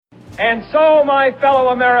And so, my fellow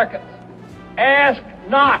Americans, ask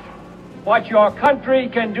not what your country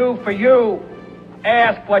can do for you.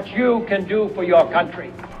 Ask what you can do for your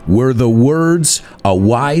country. Were the words a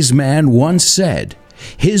wise man once said.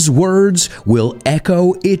 His words will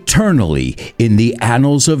echo eternally in the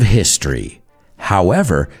annals of history.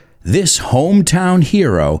 However, this hometown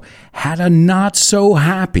hero had a not so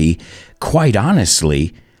happy, quite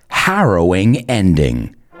honestly, harrowing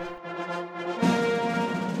ending.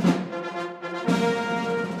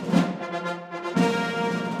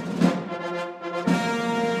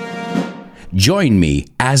 Join me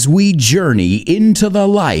as we journey into the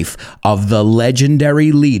life of the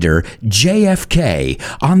legendary leader JFK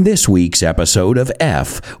on this week's episode of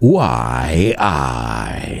FYI.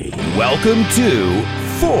 Welcome to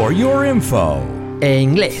For Your Info.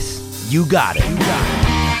 En inglés. You got it.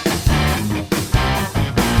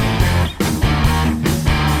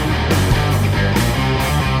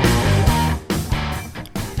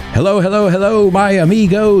 Hello, my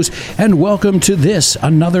amigos, and welcome to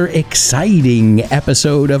another exciting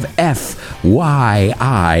episode of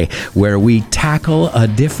FYI, where we tackle a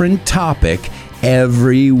different topic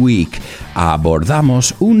every week.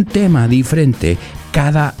 Abordamos un tema diferente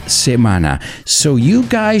cada semana. So you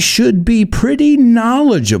guys should be pretty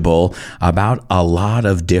knowledgeable about a lot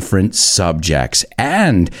of different subjects,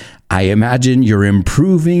 and I imagine you're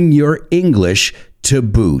improving your English to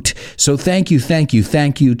boot. So thank you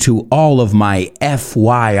to all of my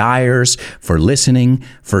FYIers for listening,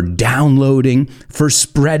 for downloading, for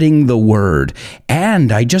spreading the word.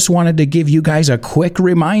 And I just wanted to give you guys a quick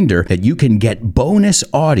reminder that you can get bonus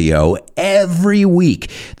audio every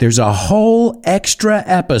week. There's a whole extra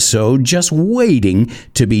episode just waiting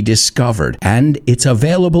to be discovered, and it's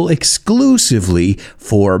available exclusively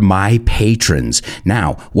for my patrons.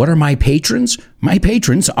 Now, what are my patrons? My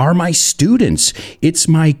patrons are my students. It's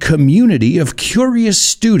my community of curious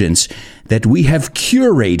students that we have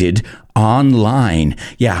curated online.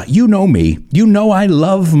 Yeah, you know me. You know I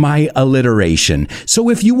love my alliteration. So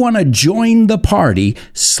if you want to join the party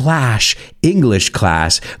 /English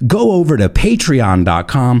class, go over to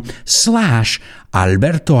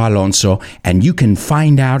patreon.com/Alberto Alonso, and you can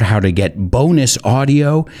find out how to get bonus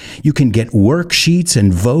audio. You can get worksheets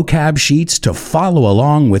and vocab sheets to follow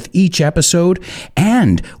along with each episode,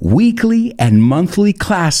 and weekly and monthly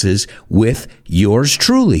classes with yours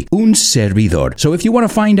truly, un servidor. So if you want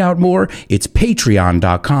to find out more, it's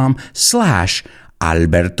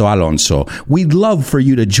patreon.com/Alberto Alonso. We'd love for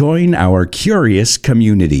you to join our curious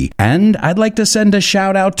community. And I'd like to send a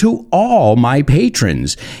shout out to all my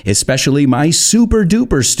patrons, especially my super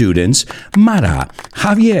duper students, Mara,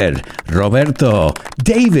 Javier, Roberto,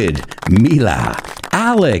 David, Mila,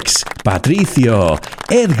 Alex, Patricio,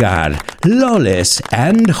 Edgar, Loles,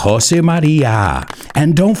 and Jose Maria.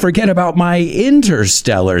 And don't forget about my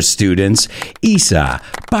interstellar students, Isa,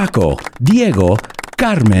 Paco, Diego,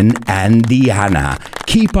 Carmen, and Diana.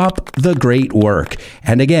 Keep up the great work.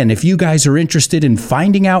 And again, if you guys are interested in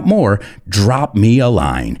finding out more, drop me a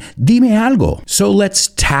line. Dime algo. So let's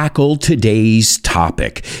tackle today's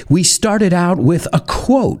topic. We started out with a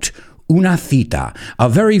quote. Una cita, a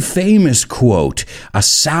very famous quote, a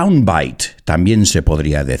soundbite, también se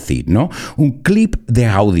podría decir, ¿no? Un clip de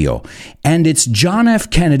audio. And it's John F.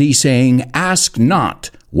 Kennedy saying, "Ask not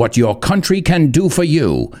what your country can do for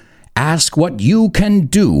you. Ask what you can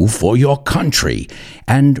do for your country."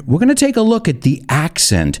 And we're going to take a look at the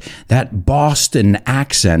accent, that Boston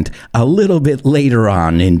accent, a little bit later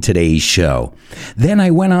on in today's show. Then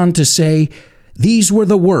I went on to say, these were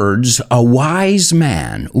the words a wise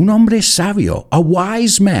man, un hombre sabio, a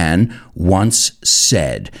wise man once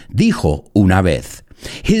said. Dijo una vez.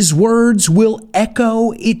 His words will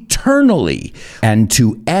echo eternally. And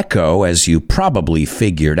to echo, as you probably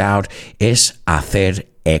figured out, es hacer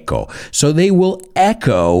echo. So they will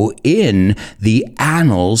echo in the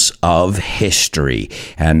annals of history.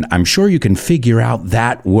 And I'm sure you can figure out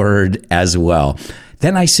that word as well.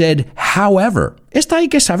 Then I said, however. Esta hay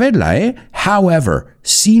que saberla, ¿eh? However,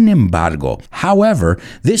 sin embargo, however,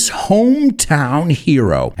 this hometown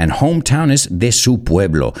hero, and hometown is de su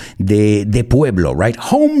pueblo, de pueblo, right?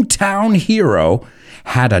 Hometown hero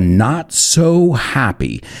had a not so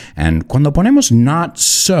happy. And cuando ponemos not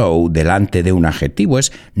so delante de un adjetivo es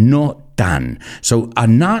no tan. So a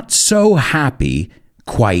not so happy,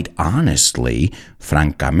 quite honestly,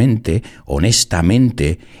 francamente,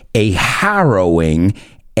 honestamente, a harrowing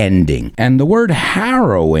ending. And the word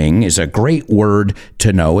harrowing is a great word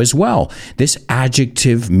to know as well. This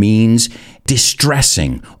adjective means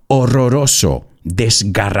distressing, horroroso,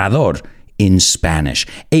 desgarrador in Spanish.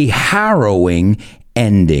 A harrowing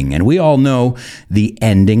ending. And we all know the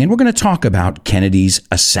ending. And we're going to talk about Kennedy's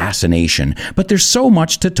assassination. But there's so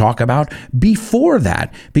much to talk about before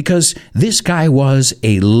that, because this guy was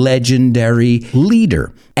a legendary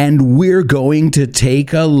leader. And we're going to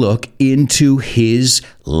take a look into his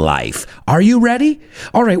life. Are you ready?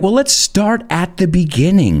 All right, well, let's start at the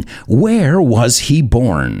beginning. Where was he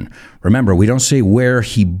born? Remember, we don't say where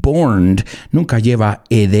he borned, nunca lleva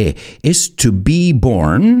ed. Es to be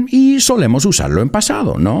born, y solemos usarlo en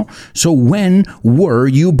pasado, ¿no? So when were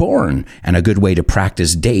you born? And a good way to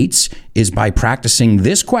practice dates is by practicing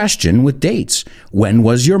this question with dates. When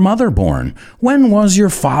was your mother born? When was your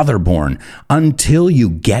father born? Until you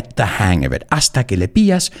get the hang of it. Hasta que le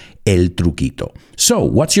pillas el truquito. So,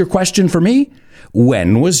 what's your question for me?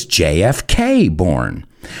 When was JFK born?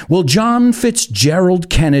 Well, John Fitzgerald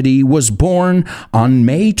Kennedy was born on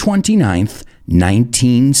May 29th,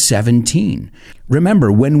 1917.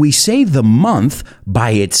 Remember, when we say the month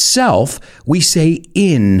by itself, we say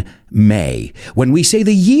in May. When we say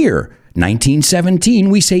the year,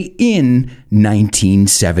 1917, we say in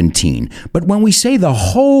 1917. But when we say the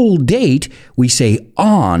whole date, we say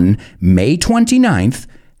on May 29th,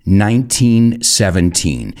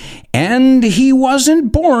 1917. And he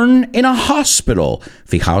wasn't born in a hospital.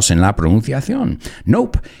 Fijaos en la pronunciación.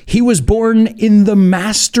 Nope. He was born in the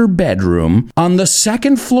master bedroom on the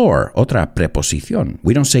second floor. Otra preposición.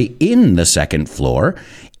 We don't say in the second floor.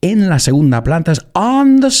 En la segunda planta es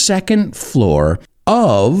on the second floor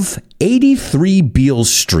of 83 Beale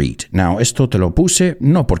Street. Now, esto te lo puse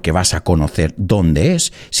no porque vas a conocer dónde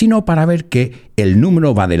es, sino para ver que el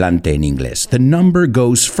número va delante en inglés. The number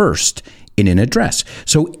goes first in an address.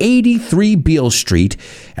 So 83 Beale Street,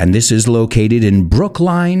 and this is located in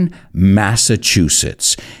Brookline,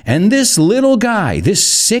 Massachusetts. And this little guy, this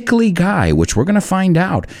sickly guy, which we're going to find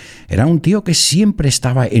out, era un tío que siempre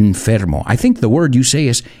estaba enfermo. I think the word you say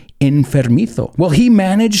is enfermizo. Well, he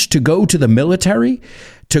managed to go to the military,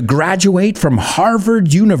 to graduate from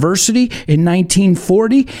Harvard University in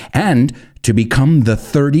 1940, and to become the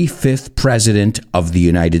 35th president of the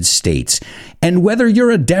United States. And whether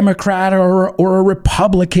you're a Democrat or a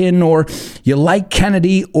Republican, or you like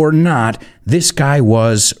Kennedy or not, this guy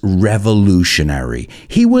was revolutionary.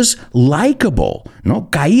 He was likable, no?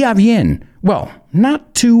 Caía bien. Well,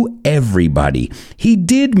 not to everybody. He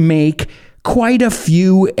did make quite a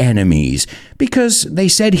few enemies because they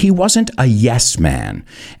said he wasn't a yes man.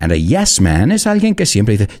 And a yes man es alguien que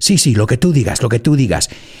siempre dice, sí, lo que tú digas, lo que tú digas.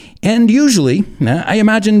 And usually, I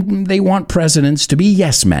imagine they want presidents to be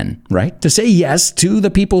yes men, right? To say yes to the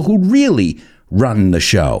people who really run the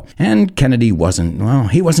show. And Kennedy he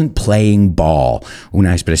wasn't playing ball.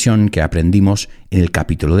 Una expresión que aprendimos en el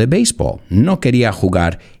capítulo de béisbol. No quería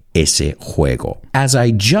jugar ese juego. As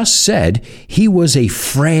I just said, he was a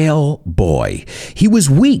frail boy. He was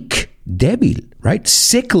weak, débil, right?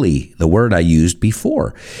 Sickly, the word I used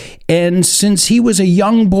before. And since he was a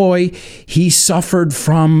young boy, he suffered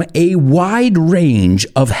from a wide range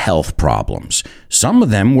of health problems. Some of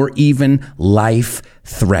them were even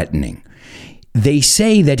life-threatening. They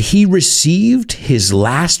say that he received his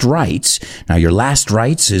last rites. Now, your last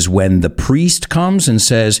rites is when the priest comes and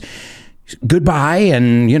says, goodbye,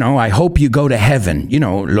 and, I hope you go to heaven.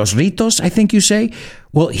 Los ritos, I think you say.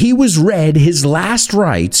 Well, he was read his last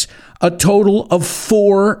rites a total of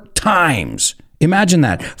 4 times. Imagine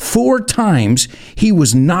that. 4 times he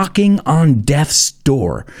was knocking on death's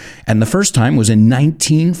door. And the first time was in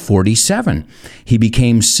 1947. He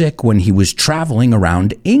became sick when he was traveling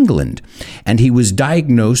around England. And he was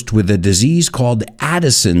diagnosed with a disease called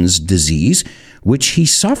Addison's disease, which he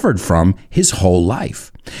suffered from his whole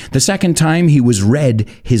life. The second time he was read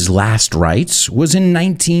his last rites was in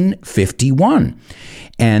 1951.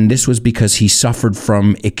 And this was because he suffered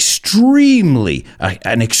from an extremely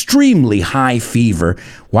high fever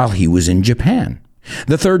while he was in Japan.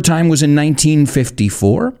 The third time was in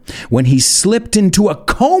 1954 when he slipped into a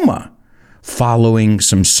coma following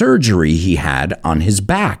some surgery he had on his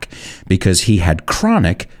back because he had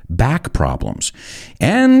chronic back problems.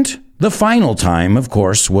 And the final time, of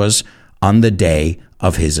course, was on the day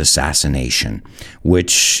of his assassination,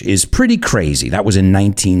 which is pretty crazy. That was in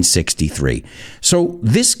 1963. So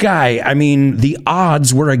this guy, the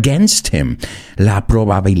odds were against him. La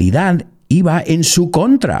probabilidad iba en su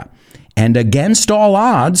contra. And against all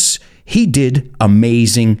odds, he did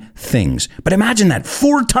amazing things. But imagine that,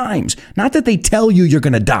 4 times. Not that they tell you you're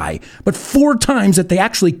going to die, but 4 times that they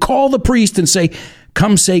actually call the priest and say,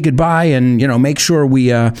 come say goodbye and, make sure we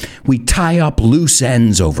tie up loose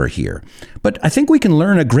ends over here. But I think we can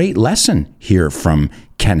learn a great lesson here from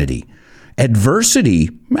Kennedy. Adversity,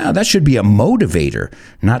 well, that should be a motivator,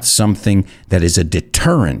 not something that is a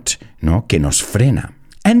deterrent, no, que nos frena.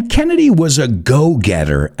 And Kennedy was a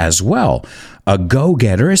go-getter as well. A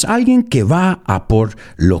go-getter es alguien que va a por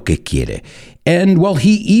lo que quiere. And, well,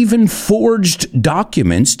 he even forged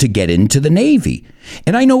documents to get into the Navy.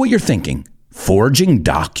 And I know what you're thinking. Forging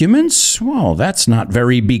documents? Well, that's not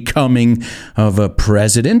very becoming of a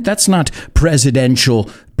president. That's not presidential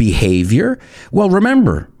behavior. Well,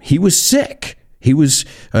 remember, he was sick. He was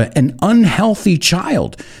an unhealthy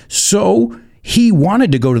child. So he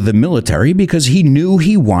wanted to go to the military because he knew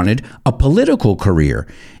he wanted a political career.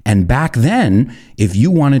 And back then, if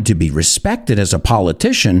you wanted to be respected as a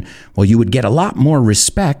politician, well, you would get a lot more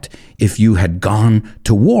respect if you had gone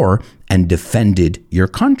to war and defended your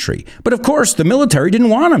country. But of course, the military didn't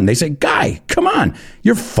want him. They said, guy, come on,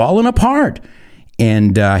 you're falling apart.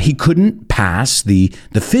 And he couldn't pass the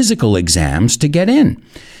physical exams to get in.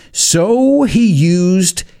 So he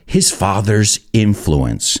used his father's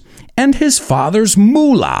influence and his father's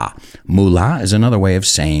moolah. Moolah is another way of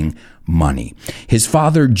saying money. His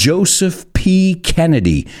father, Joseph P.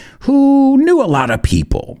 Kennedy, who knew a lot of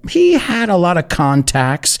people. He had a lot of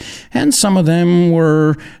contacts, and some of them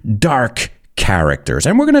were dark characters.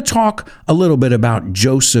 And we're going to talk a little bit about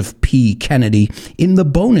Joseph P. Kennedy in the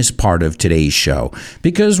bonus part of today's show.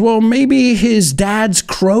 Because, well, maybe his dad's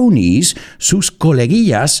cronies, sus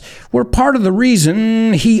coleguillas, were part of the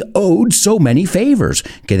reason he owed so many favors,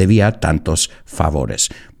 que debía tantos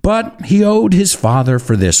favores. But he owed his father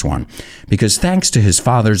for this one, because thanks to his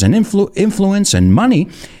father's influence and money,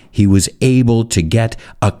 he was able to get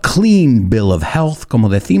a clean bill of health, como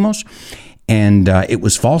decimos, and it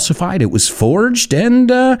was falsified, it was forged,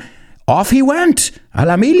 and off he went, a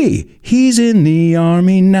la mili. He's in the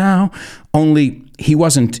army now. Only he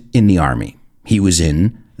wasn't in the army. He was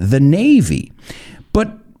in the Navy.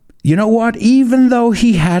 But you know what? Even though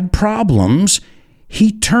he had problems,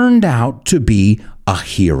 he turned out to be a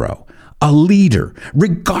hero, a leader,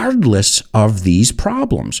 regardless of these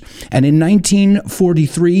problems. And in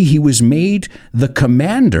 1943, he was made the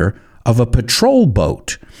commander of a patrol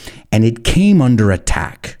boat, and it came under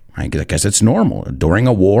attack. I guess it's normal. During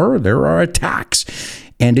a war, there are attacks.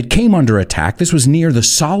 And it came under attack. This was near the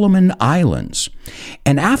Solomon Islands.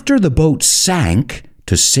 And after the boat sank,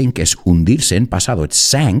 to sink es hundirse en pasado, it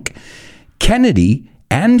sank, Kennedy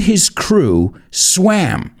and his crew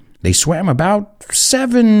swam. They swam about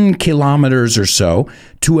 7 kilometers or so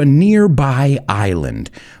to a nearby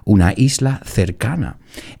island, una isla cercana.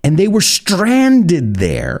 And they were stranded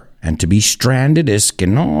there. And to be stranded es que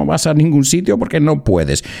no vas a ningún sitio porque no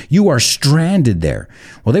puedes. You are stranded there.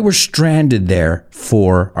 Well, they were stranded there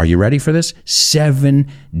for, are you ready for this? 7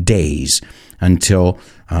 days until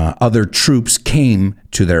other troops came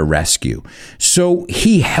to their rescue. So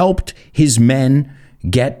he helped his men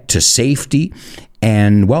get to safety.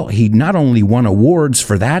 And, well, he not only won awards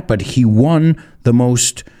for that, but he won the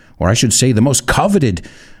most, or I should say the most coveted,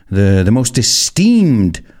 the most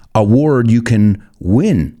esteemed award you can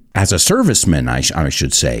win as a serviceman, I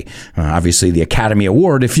should say. Obviously, the Academy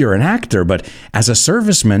Award if you're an actor, but as a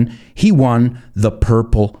serviceman, he won the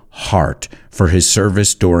Purple Heart for his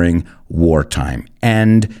service during wartime.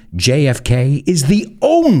 And JFK is the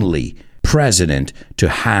only president to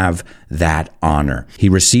have that honor. He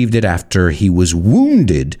received it after he was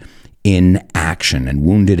wounded in action, and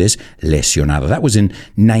wounded is lesionado. That was in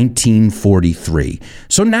 1943.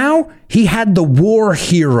 So now he had the war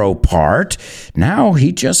hero part. Now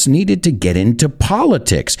he just needed to get into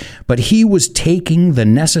politics, but he was taking the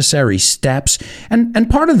necessary steps, and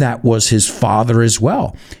part of that was his father as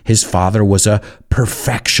well. His father was a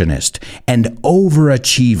perfectionist and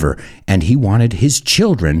overachiever, and he wanted his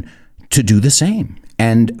children to do the same.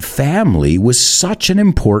 And family was such an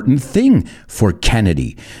important thing for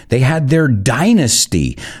Kennedy. They had their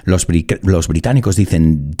dynasty. Los británicos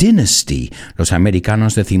dicen dynasty. Los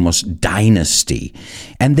americanos decimos dynasty.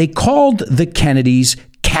 And they called the Kennedys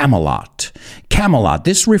Camelot. Camelot.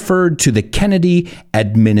 This referred to the Kennedy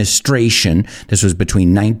administration. This was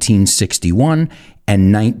between 1961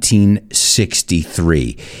 and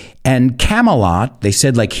 1963. And Camelot, they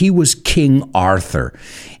said, like he was King Arthur.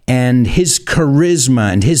 And his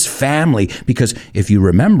charisma and his family, because if you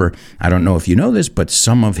remember, I don't know if you know this, but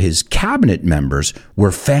some of his cabinet members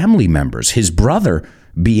were family members, his brother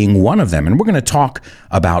being one of them. And we're going to talk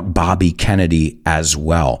about Bobby Kennedy as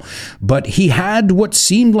well. But he had what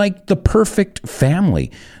seemed like the perfect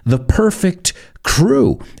family, the perfect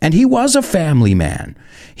crew. And he was a family man.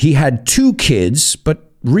 He had 2 kids,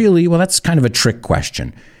 but really, well, that's kind of a trick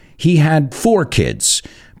question. he had 4 kids,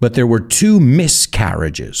 but there were 2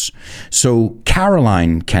 miscarriages. So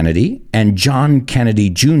Caroline Kennedy and John Kennedy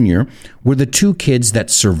Jr. were the 2 kids that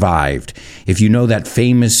survived. If you know that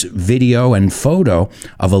famous video and photo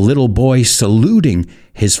of a little boy saluting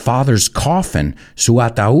his father's coffin, su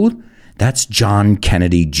ataúd, that's John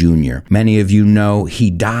Kennedy Jr. Many of you know he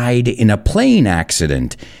died in a plane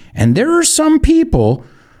accident. And there are some people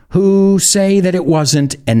who say that it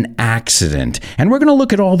wasn't an accident. And we're going to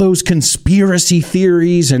look at all those conspiracy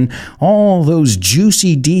theories and all those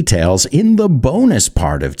juicy details in the bonus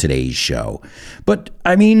part of today's show. But,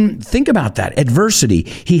 I mean, think about that. Adversity.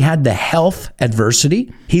 He had the health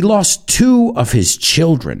adversity. He lost 2 of his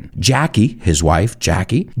children. Jackie, his wife,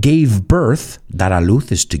 Jackie, gave birth, dar a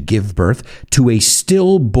luz is to give birth, to a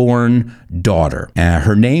stillborn daughter.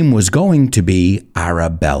 Her name was going to be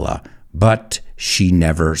Arabella, but she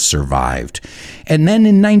never survived. And then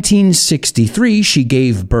in 1963, she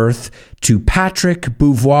gave birth to Patrick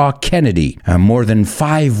Beauvoir Kennedy, more than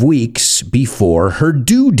 5 weeks before her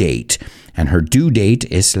due date. And her due date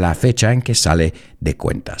is la fecha en que sale de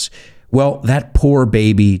cuentas. Well, that poor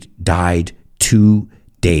baby died 2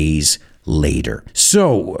 days later.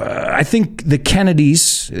 So I think the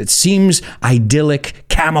Kennedys, it seems idyllic,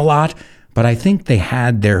 Camelot, but I think they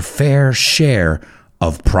had their fair share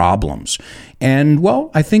of problems. And, well,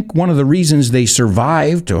 I think one of the reasons they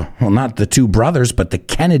survived, well, not the 2 brothers, but the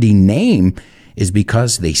Kennedy name, is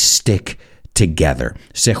because they stick together.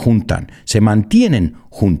 Se juntan. Se mantienen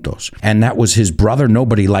juntos. And that was his brother.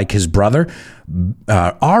 Nobody like his brother.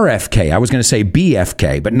 RFK. I was going to say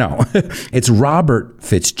BFK, but no. It's Robert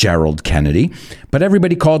Fitzgerald Kennedy. But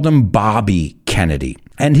everybody called him Bobby Kennedy.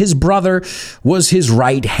 And his brother was his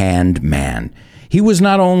right-hand man. He was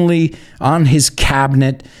not only on his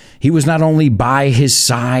cabinet, he was not only by his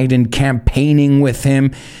side and campaigning with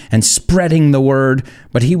him and spreading the word,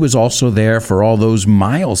 but he was also there for all those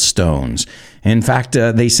milestones. In fact,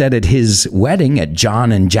 they said at his wedding, at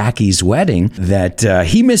John and Jackie's wedding, that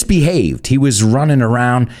he misbehaved. He was running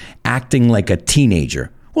around acting like a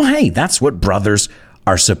teenager. Well, hey, that's what brothers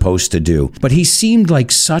are supposed to do. But he seemed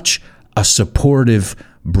like such a supportive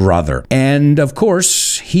brother. And of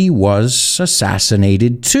course, he was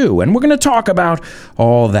assassinated too. And we're going to talk about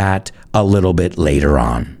all that a little bit later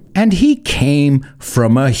on. And he came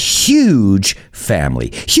from a huge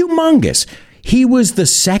family, humongous. He was the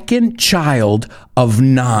 2nd child of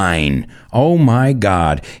 9. Oh my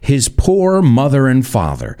God, his poor mother and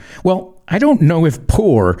father. Well, I don't know if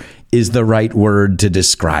poor is the right word to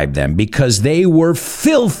describe them because they were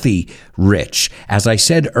filthy rich. As I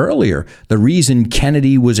said earlier, the reason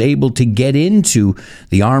Kennedy was able to get into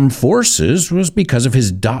the armed forces was because of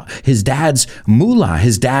his dad's moolah,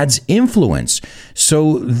 his dad's influence.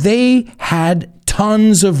 So they had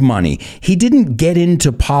tons of money. He didn't get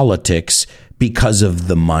into politics because of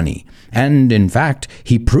the money. And in fact,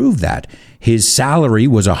 he proved that. His salary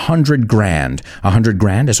was $100,000.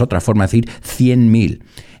 $100,000 es otra forma de decir 100,000.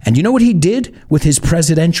 And you know what he did with his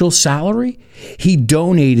presidential salary? He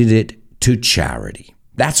donated it to charity.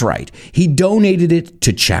 That's right. He donated it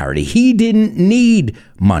to charity. He didn't need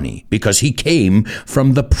money because he came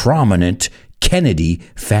from the prominent Kennedy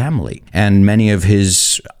family. And many of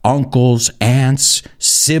his uncles, aunts,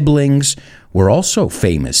 siblings were also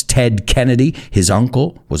famous. Ted Kennedy, his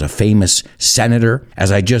uncle, was a famous senator.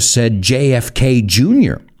 As I just said, JFK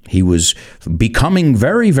Jr., he was becoming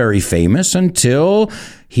very, very famous until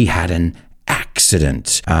he had an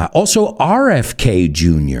accident. Also, RFK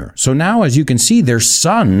Jr. So now, as you can see, their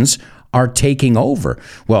sons are taking over.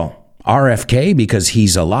 Well, RFK, because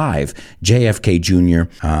he's alive. JFK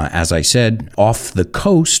Jr., as I said, off the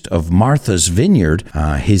coast of Martha's Vineyard,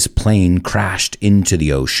 his plane crashed into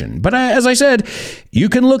the ocean. But as I said, you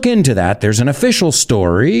can look into that. There's an official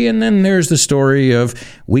story, and then there's the story of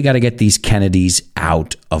we got to get these Kennedys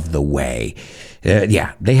out of the way.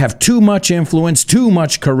 They have too much influence, too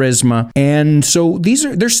much charisma. And so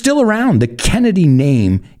they're still around. The Kennedy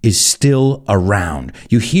name is still around.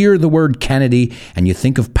 You hear the word Kennedy and you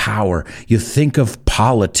think of power. You think of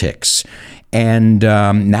politics. And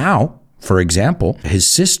now, for example, his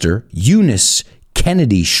sister, Eunice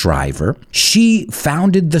Kennedy Shriver, she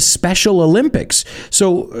founded the Special Olympics.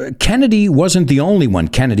 So Kennedy wasn't the only one.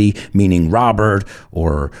 Kennedy, meaning Robert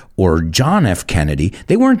or John F. Kennedy,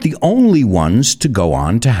 they weren't the only ones to go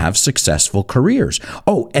on to have successful careers.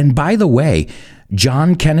 Oh, and by the way,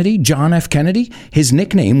 John F. Kennedy, his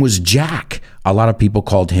nickname was Jack. A lot of people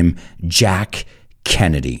called him Jack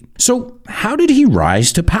Kennedy. So how did he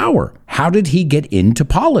rise to power? How did he get into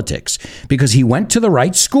politics? Because he went to the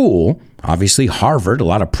right school, obviously Harvard. A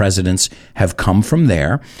lot of presidents have come from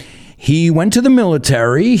there. He went to the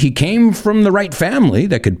military. He came from the right family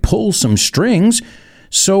that could pull some strings.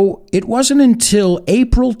 So it wasn't until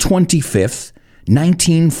April 25th,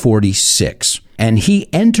 1946, and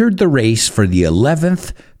he entered the race for the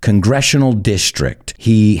 11th Congressional District.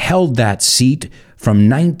 He held that seat from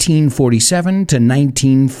 1947 to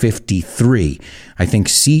 1953. I think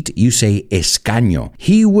seat, you say escaño.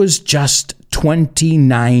 He was just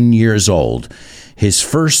 29 years old. His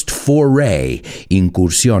first foray,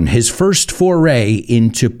 incursión, his first foray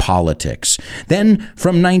into politics. Then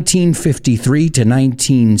from 1953 to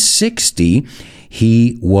 1960,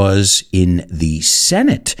 he was in the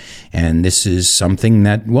Senate. And this is something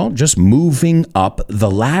that, well, just moving up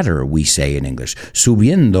the ladder, we say in English.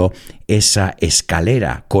 Subiendo esa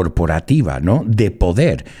escalera corporativa, ¿no? De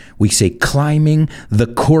poder. We say climbing the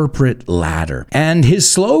corporate ladder. And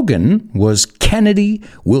his slogan was, Kennedy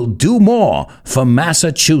will do more for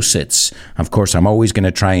Massachusetts. Of course, I'm always going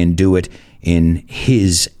to try and do it in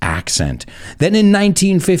his accent. Then in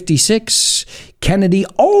 1956, Kennedy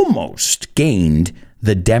almost gained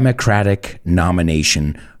the Democratic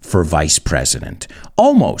nomination for vice president.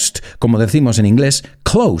 Almost, como decimos en inglés,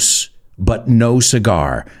 close, but no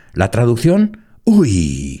cigar. La traducción,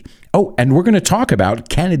 uy. Oh, and we're going to talk about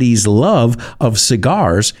Kennedy's love of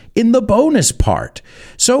cigars in the bonus part.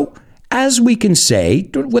 So, as we can say,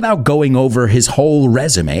 without going over his whole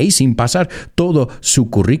resume, sin pasar todo su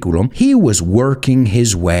currículum, he was working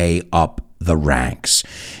his way up the ranks.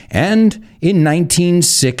 And in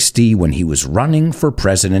 1960, when he was running for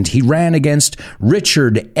president, he ran against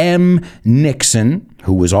Richard M. Nixon,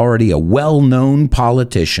 who was already a well-known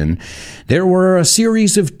politician. There were a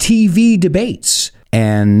series of TV debates,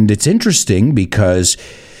 and it's interesting because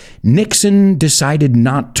Nixon decided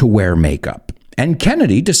not to wear makeup, and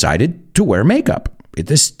Kennedy decided to wear makeup.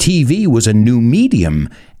 This TV was a new medium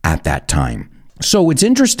at that time. So it's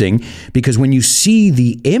interesting because when you see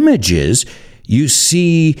the images, you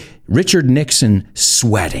see Richard Nixon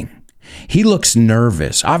sweating. He looks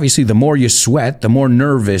nervous. Obviously, the more you sweat, the more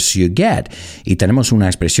nervous you get. Y tenemos una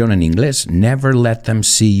expresión en inglés, never let them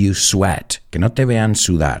see you sweat. Que no te vean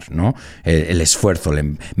sudar, ¿no? El esfuerzo.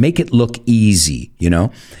 Make it look easy, you know?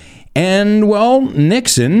 And, well,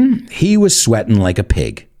 Nixon, he was sweating like a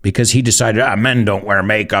pig because he decided, men don't wear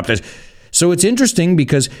makeup. So it's interesting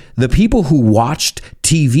because the people who watched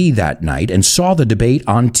TV that night and saw the debate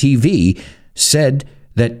on TV said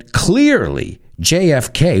that clearly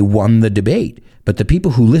JFK won the debate. But the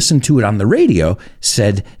people who listened to it on the radio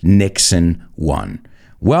said Nixon won.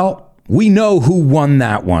 Well, we know who won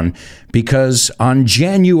that one because on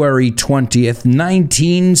January 20th,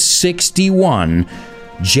 1961,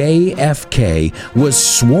 JFK was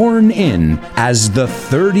sworn in as the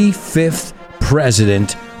 35th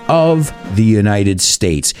president of the United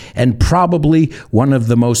States, and probably one of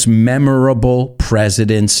the most memorable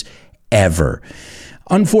presidents ever.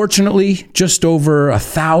 Unfortunately, just over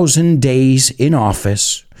 1,000 days in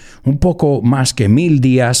office, un poco más que 1,000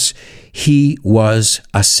 días, he was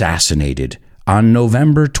assassinated on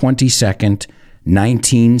November 22nd,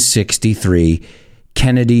 1963.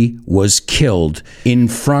 Kennedy was killed in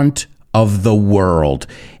front of the world.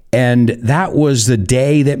 And that was the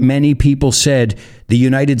day that many people said the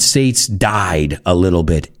United States died a little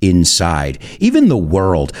bit inside. Even the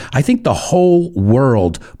world. I think the whole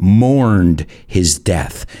world mourned his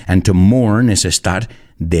death. And to mourn is estar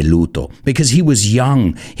de luto. Because he was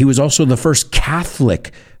young. He was also the first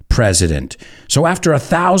Catholic president. So after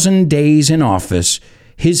 1,000 days in office,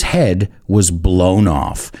 his head was blown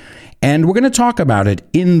off. And we're going to talk about it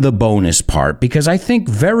in the bonus part because I think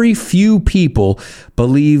very few people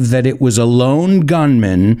believe that it was a lone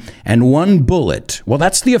gunman and one bullet. Well,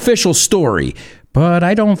 that's the official story, but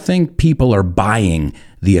I don't think people are buying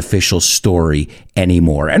the official story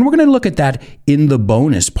anymore. And we're going to look at that in the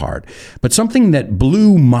bonus part. But something that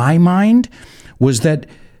blew my mind was that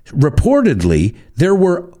reportedly there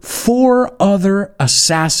were 4 other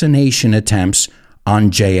assassination attempts on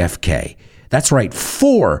JFK. That's right,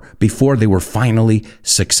 4 before they were finally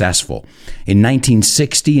successful. In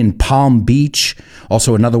 1960 in Palm Beach,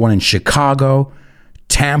 also another one in Chicago,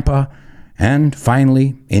 Tampa, and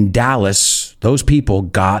finally in Dallas, those people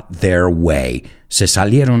got their way. Se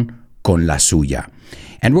salieron con la suya.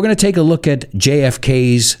 And we're going to take a look at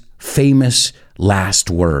JFK's famous last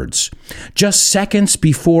words. Just seconds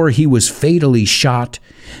before he was fatally shot,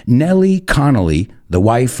 Nellie Connolly, the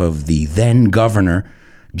wife of the then governor,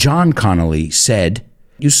 John Connolly, said,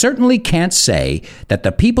 "You certainly can't say that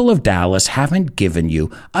the people of Dallas haven't given you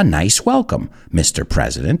a nice welcome, Mr.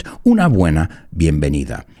 President, una buena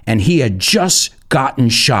bienvenida." And he had just gotten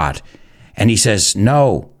shot. And he says,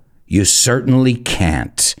 "No, you certainly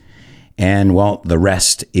can't." And, well, the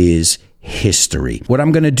rest is history. What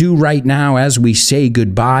I'm going to do right now as we say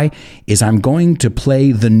goodbye is I'm going to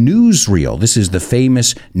play the newsreel. This is the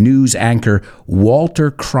famous news anchor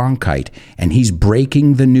Walter Cronkite, and he's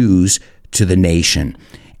breaking the news to the nation.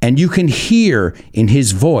 And you can hear in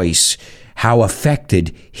his voice how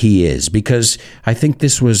affected he is, because I think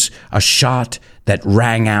this was a shot that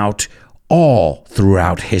rang out all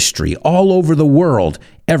throughout history. All over the world,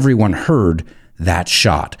 everyone heard that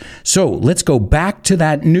shot. So let's go back to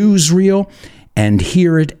that newsreel and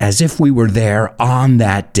hear it as if we were there on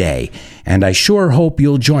that day. And I sure hope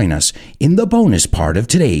you'll join us in the bonus part of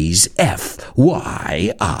today's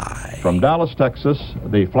FYI. From Dallas, Texas,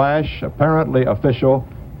 the flash, apparently official,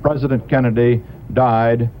 President Kennedy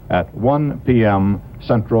died at 1 p.m.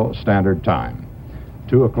 Central Standard Time,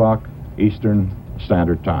 2 o'clock Eastern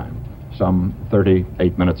Standard Time, some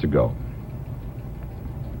 38 minutes ago.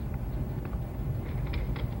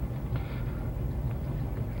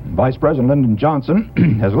 Vice President Lyndon Johnson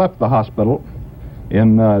has left the hospital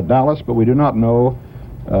in Dallas, but we do not know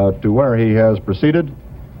to where he has proceeded.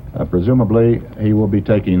 Presumably, he will be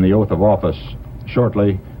taking the oath of office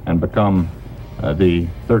shortly and become the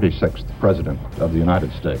 36th President of the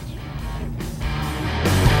United States.